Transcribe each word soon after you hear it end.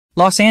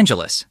Los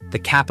Angeles, the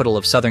capital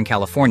of Southern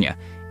California,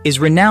 is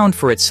renowned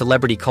for its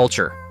celebrity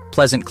culture,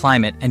 pleasant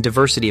climate, and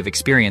diversity of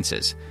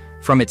experiences,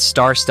 from its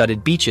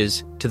star-studded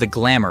beaches to the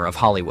glamour of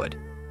Hollywood.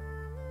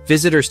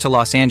 Visitors to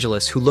Los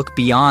Angeles who look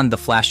beyond the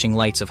flashing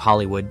lights of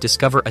Hollywood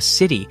discover a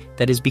city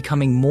that is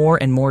becoming more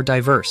and more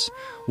diverse,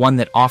 one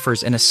that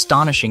offers an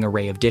astonishing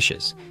array of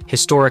dishes,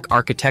 historic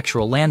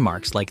architectural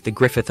landmarks like the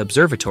Griffith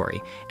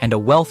Observatory, and a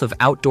wealth of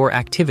outdoor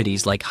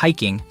activities like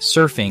hiking,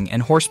 surfing,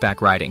 and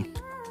horseback riding.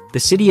 The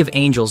City of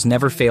Angels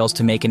never fails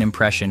to make an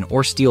impression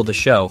or steal the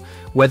show,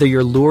 whether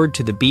you're lured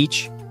to the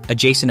beach,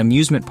 adjacent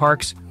amusement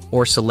parks,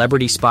 or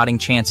celebrity spotting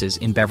chances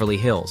in Beverly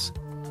Hills.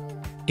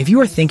 If you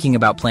are thinking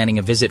about planning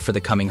a visit for the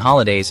coming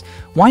holidays,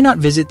 why not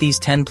visit these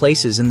 10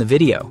 places in the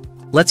video?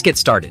 Let's get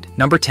started.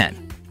 Number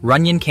 10.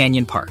 Runyon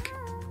Canyon Park.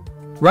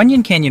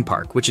 Runyon Canyon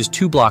Park, which is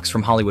 2 blocks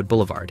from Hollywood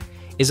Boulevard,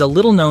 is a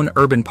little-known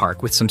urban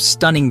park with some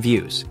stunning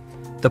views.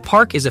 The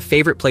park is a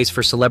favorite place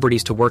for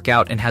celebrities to work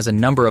out and has a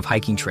number of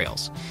hiking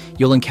trails.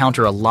 You'll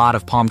encounter a lot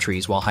of palm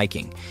trees while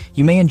hiking.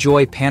 You may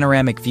enjoy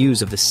panoramic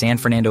views of the San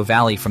Fernando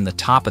Valley from the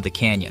top of the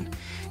canyon.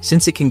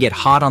 Since it can get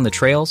hot on the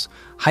trails,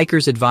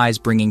 hikers advise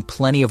bringing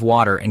plenty of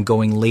water and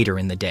going later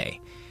in the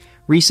day.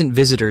 Recent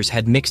visitors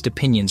had mixed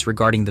opinions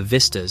regarding the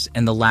vistas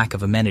and the lack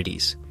of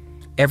amenities.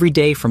 Every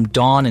day from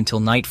dawn until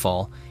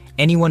nightfall,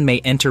 anyone may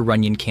enter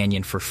Runyon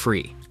Canyon for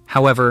free.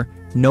 However,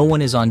 no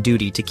one is on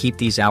duty to keep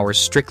these hours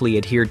strictly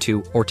adhered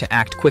to or to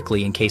act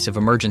quickly in case of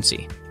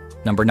emergency.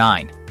 Number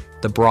 9.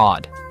 The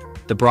Broad.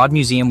 The Broad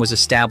Museum was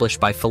established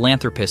by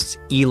philanthropists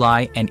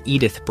Eli and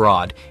Edith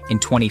Broad in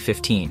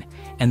 2015,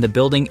 and the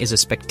building is a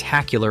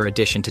spectacular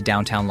addition to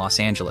downtown Los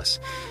Angeles.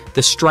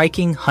 The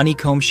striking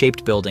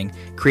honeycomb-shaped building,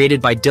 created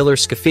by Diller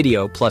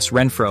Scofidio plus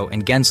Renfro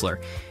and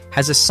Gensler,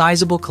 has a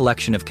sizable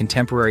collection of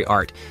contemporary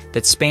art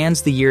that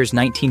spans the years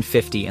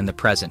 1950 and the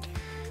present.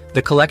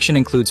 The collection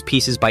includes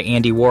pieces by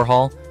Andy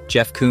Warhol,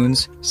 Jeff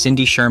Koons,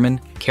 Cindy Sherman,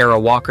 Kara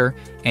Walker,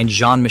 and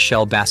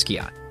Jean-Michel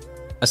Basquiat.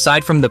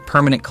 Aside from the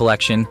permanent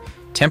collection,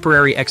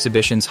 temporary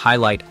exhibitions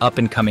highlight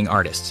up-and-coming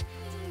artists.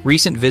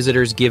 Recent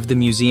visitors give the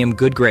museum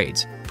good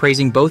grades,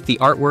 praising both the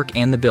artwork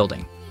and the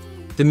building.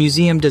 The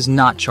museum does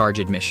not charge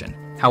admission.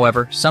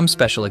 However, some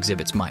special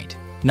exhibits might.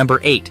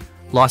 Number 8.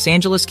 Los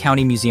Angeles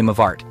County Museum of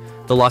Art.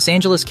 The Los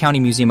Angeles County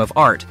Museum of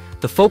Art,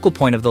 the focal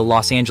point of the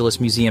Los Angeles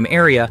Museum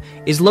area,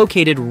 is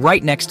located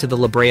right next to the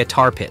La Brea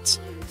Tar Pits.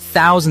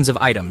 Thousands of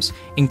items,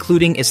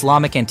 including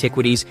Islamic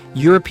antiquities,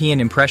 European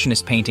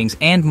Impressionist paintings,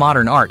 and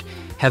modern art,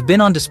 have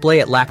been on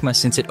display at LACMA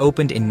since it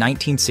opened in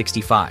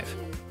 1965.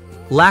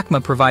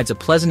 LACMA provides a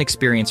pleasant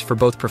experience for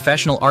both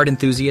professional art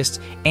enthusiasts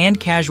and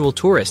casual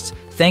tourists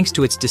thanks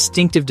to its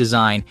distinctive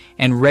design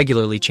and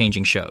regularly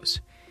changing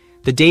shows.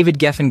 The David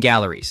Geffen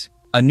Galleries,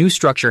 a new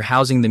structure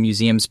housing the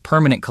museum's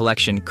permanent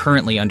collection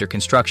currently under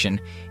construction,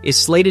 is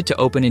slated to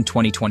open in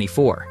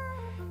 2024.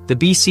 The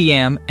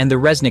BCM and the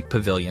Resnick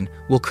Pavilion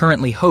will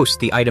currently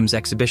host the items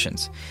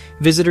exhibitions.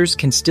 Visitors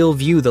can still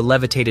view the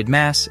Levitated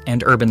Mass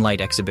and Urban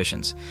Light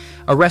exhibitions.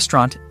 A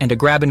restaurant and a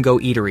grab-and-go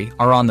eatery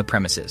are on the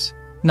premises.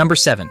 Number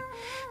 7.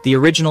 The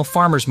Original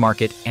Farmers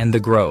Market and the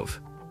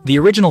Grove. The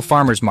Original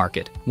Farmers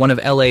Market, one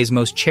of LA's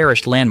most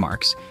cherished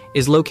landmarks,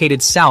 is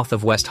located south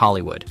of West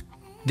Hollywood.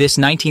 This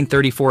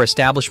 1934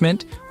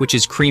 establishment, which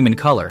is cream in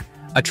color,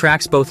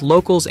 attracts both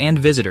locals and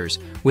visitors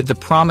with the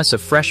promise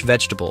of fresh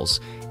vegetables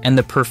and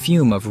the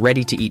perfume of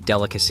ready-to-eat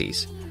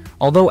delicacies.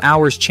 Although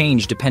hours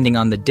change depending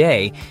on the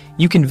day,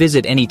 you can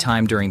visit any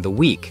time during the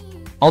week.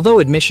 Although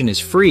admission is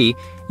free,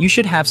 you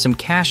should have some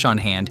cash on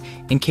hand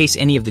in case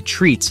any of the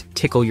treats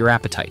tickle your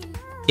appetite.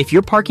 If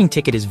your parking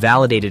ticket is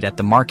validated at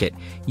the market,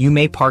 you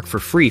may park for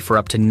free for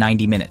up to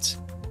 90 minutes.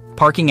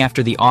 Parking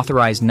after the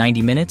authorized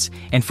 90 minutes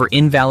and for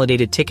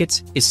invalidated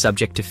tickets is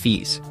subject to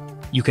fees.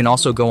 You can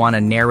also go on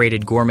a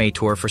narrated gourmet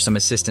tour for some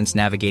assistance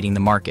navigating the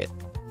market.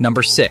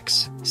 Number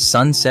 6.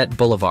 Sunset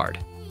Boulevard.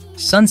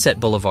 Sunset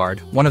Boulevard,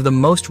 one of the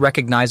most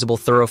recognizable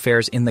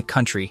thoroughfares in the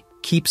country,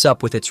 keeps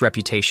up with its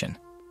reputation.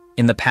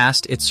 In the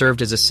past, it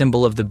served as a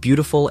symbol of the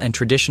beautiful and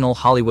traditional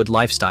Hollywood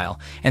lifestyle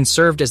and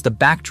served as the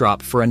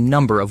backdrop for a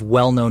number of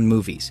well-known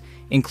movies,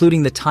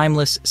 including the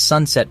timeless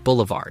Sunset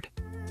Boulevard.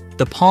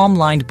 The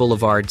palm-lined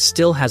boulevard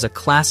still has a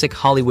classic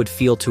Hollywood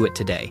feel to it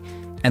today,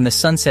 and the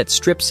Sunset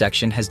Strip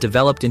section has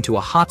developed into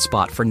a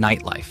hotspot for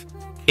nightlife.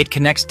 It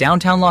connects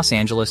downtown Los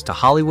Angeles to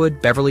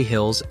Hollywood, Beverly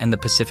Hills, and the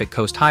Pacific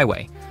Coast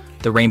Highway.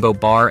 The Rainbow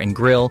Bar and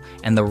Grill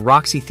and the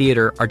Roxy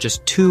Theater are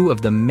just 2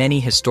 of the many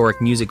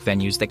historic music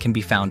venues that can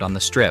be found on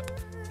the Strip.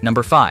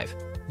 Number 5.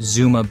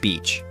 Zuma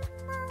Beach.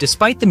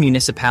 Despite the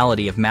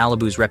municipality of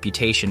Malibu's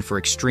reputation for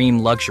extreme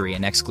luxury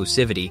and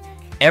exclusivity,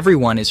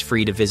 everyone is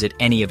free to visit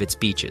any of its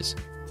beaches.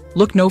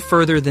 Look no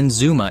further than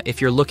Zuma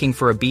if you're looking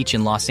for a beach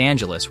in Los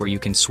Angeles where you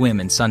can swim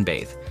and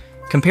sunbathe.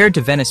 Compared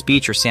to Venice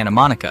Beach or Santa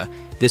Monica,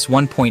 this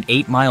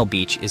 1.8-mile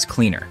beach is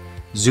cleaner.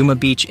 Zuma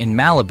Beach in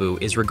Malibu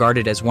is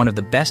regarded as one of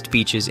the best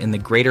beaches in the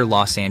greater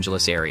Los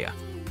Angeles area.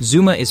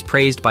 Zuma is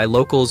praised by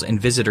locals and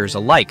visitors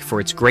alike for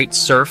its great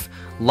surf,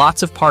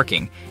 lots of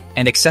parking,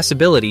 and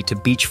accessibility to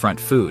beachfront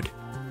food.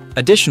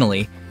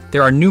 Additionally,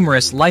 there are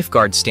numerous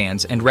lifeguard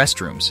stands and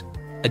restrooms.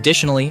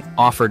 Additionally,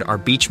 offered are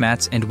beach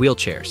mats and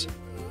wheelchairs.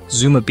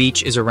 Zuma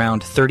Beach is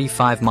around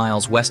 35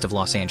 miles west of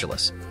Los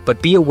Angeles,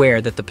 but be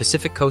aware that the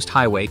Pacific Coast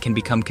Highway can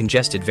become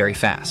congested very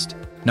fast.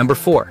 Number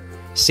 4.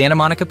 Santa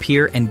Monica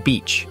Pier and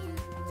Beach.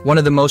 One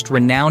of the most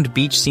renowned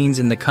beach scenes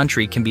in the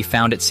country can be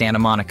found at Santa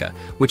Monica,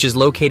 which is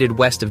located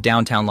west of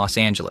downtown Los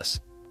Angeles.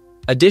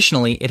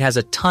 Additionally, it has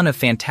a ton of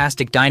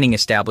fantastic dining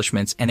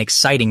establishments and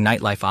exciting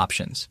nightlife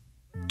options.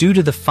 Due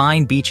to the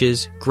fine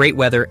beaches, great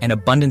weather, and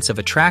abundance of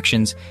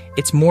attractions,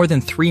 its more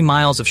than 3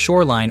 miles of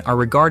shoreline are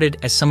regarded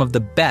as some of the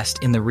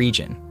best in the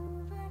region.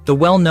 The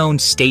well-known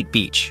State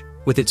Beach,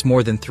 with its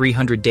more than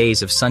 300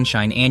 days of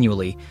sunshine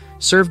annually,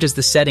 served as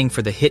the setting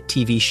for the hit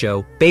TV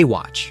show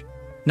Baywatch.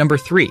 Number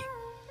 3.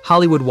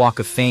 Hollywood Walk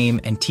of Fame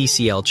and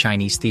TCL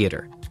Chinese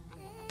Theater.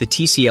 The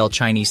TCL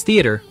Chinese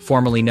Theater,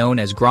 formerly known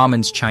as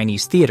Grauman's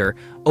Chinese Theater,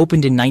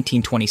 opened in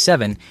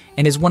 1927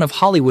 and is one of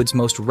Hollywood's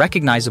most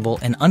recognizable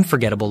and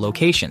unforgettable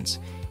locations.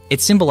 It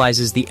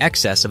symbolizes the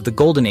excess of the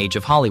golden age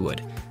of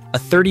Hollywood. A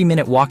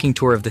 30-minute walking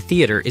tour of the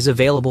theater is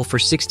available for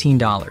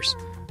 $16.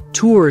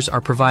 Tours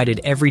are provided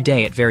every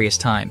day at various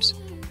times.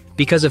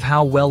 Because of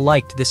how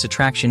well-liked this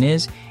attraction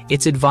is,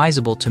 it's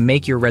advisable to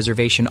make your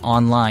reservation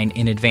online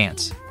in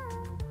advance.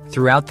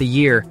 Throughout the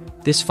year,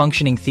 this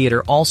functioning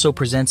theater also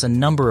presents a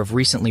number of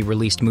recently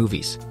released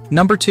movies.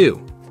 Number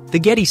 2. The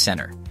Getty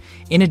Center.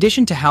 In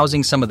addition to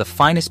housing some of the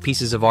finest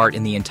pieces of art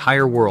in the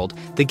entire world,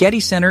 the Getty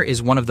Center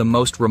is one of the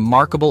most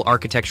remarkable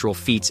architectural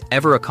feats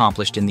ever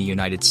accomplished in the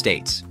United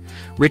States.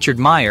 Richard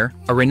Meyer,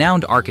 a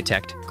renowned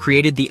architect,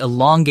 created the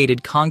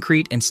elongated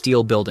concrete and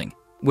steel building,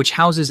 which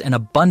houses an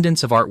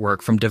abundance of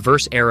artwork from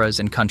diverse eras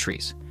and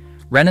countries.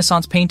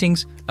 Renaissance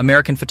paintings,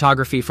 American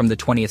photography from the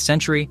 20th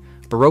century,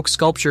 Baroque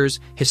sculptures,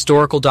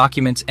 historical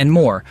documents, and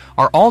more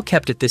are all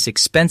kept at this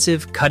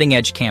expensive,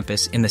 cutting-edge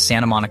campus in the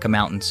Santa Monica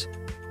Mountains.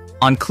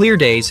 On clear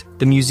days,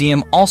 the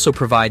museum also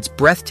provides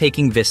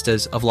breathtaking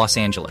vistas of Los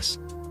Angeles.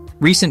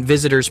 Recent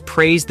visitors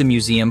praised the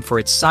museum for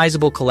its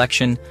sizable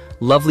collection,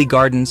 lovely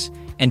gardens,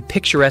 and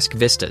picturesque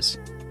vistas.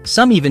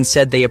 Some even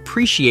said they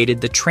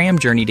appreciated the tram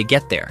journey to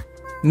get there.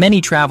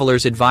 Many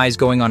travelers advise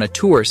going on a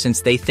tour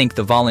since they think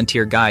the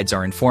volunteer guides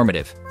are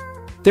informative.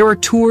 There are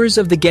tours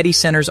of the Getty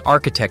Center's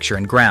architecture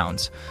and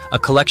grounds, a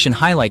collection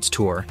highlights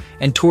tour,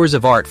 and tours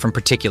of art from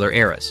particular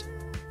eras.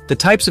 The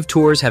types of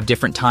tours have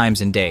different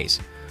times and days.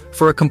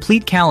 For a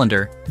complete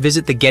calendar,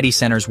 visit the Getty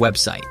Center's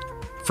website.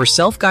 For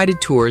self-guided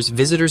tours,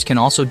 visitors can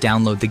also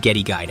download the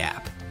Getty Guide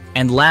app.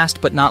 And last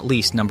but not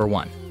least, number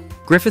 1.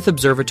 Griffith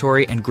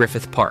Observatory and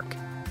Griffith Park.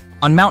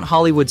 On Mount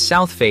Hollywood's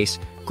south face,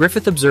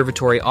 Griffith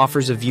Observatory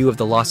offers a view of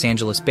the Los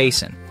Angeles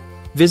basin.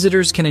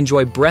 Visitors can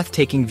enjoy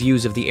breathtaking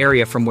views of the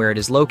area from where it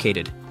is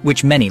located,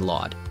 which many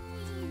laud.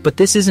 But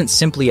this isn't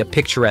simply a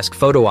picturesque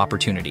photo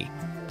opportunity.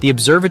 The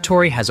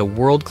observatory has a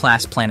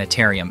world-class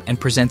planetarium and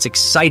presents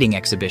exciting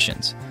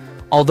exhibitions.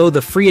 Although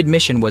the free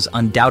admission was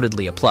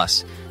undoubtedly a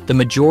plus, the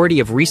majority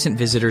of recent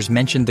visitors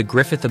mentioned the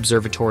Griffith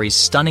Observatory's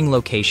stunning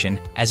location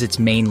as its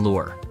main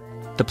lure.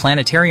 The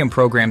planetarium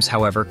programs,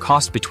 however,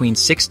 cost between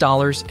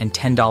 $6 and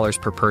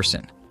 $10 per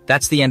person.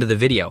 That's the end of the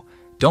video.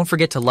 Don't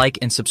forget to like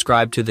and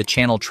subscribe to the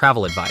channel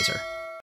Travel Advisor.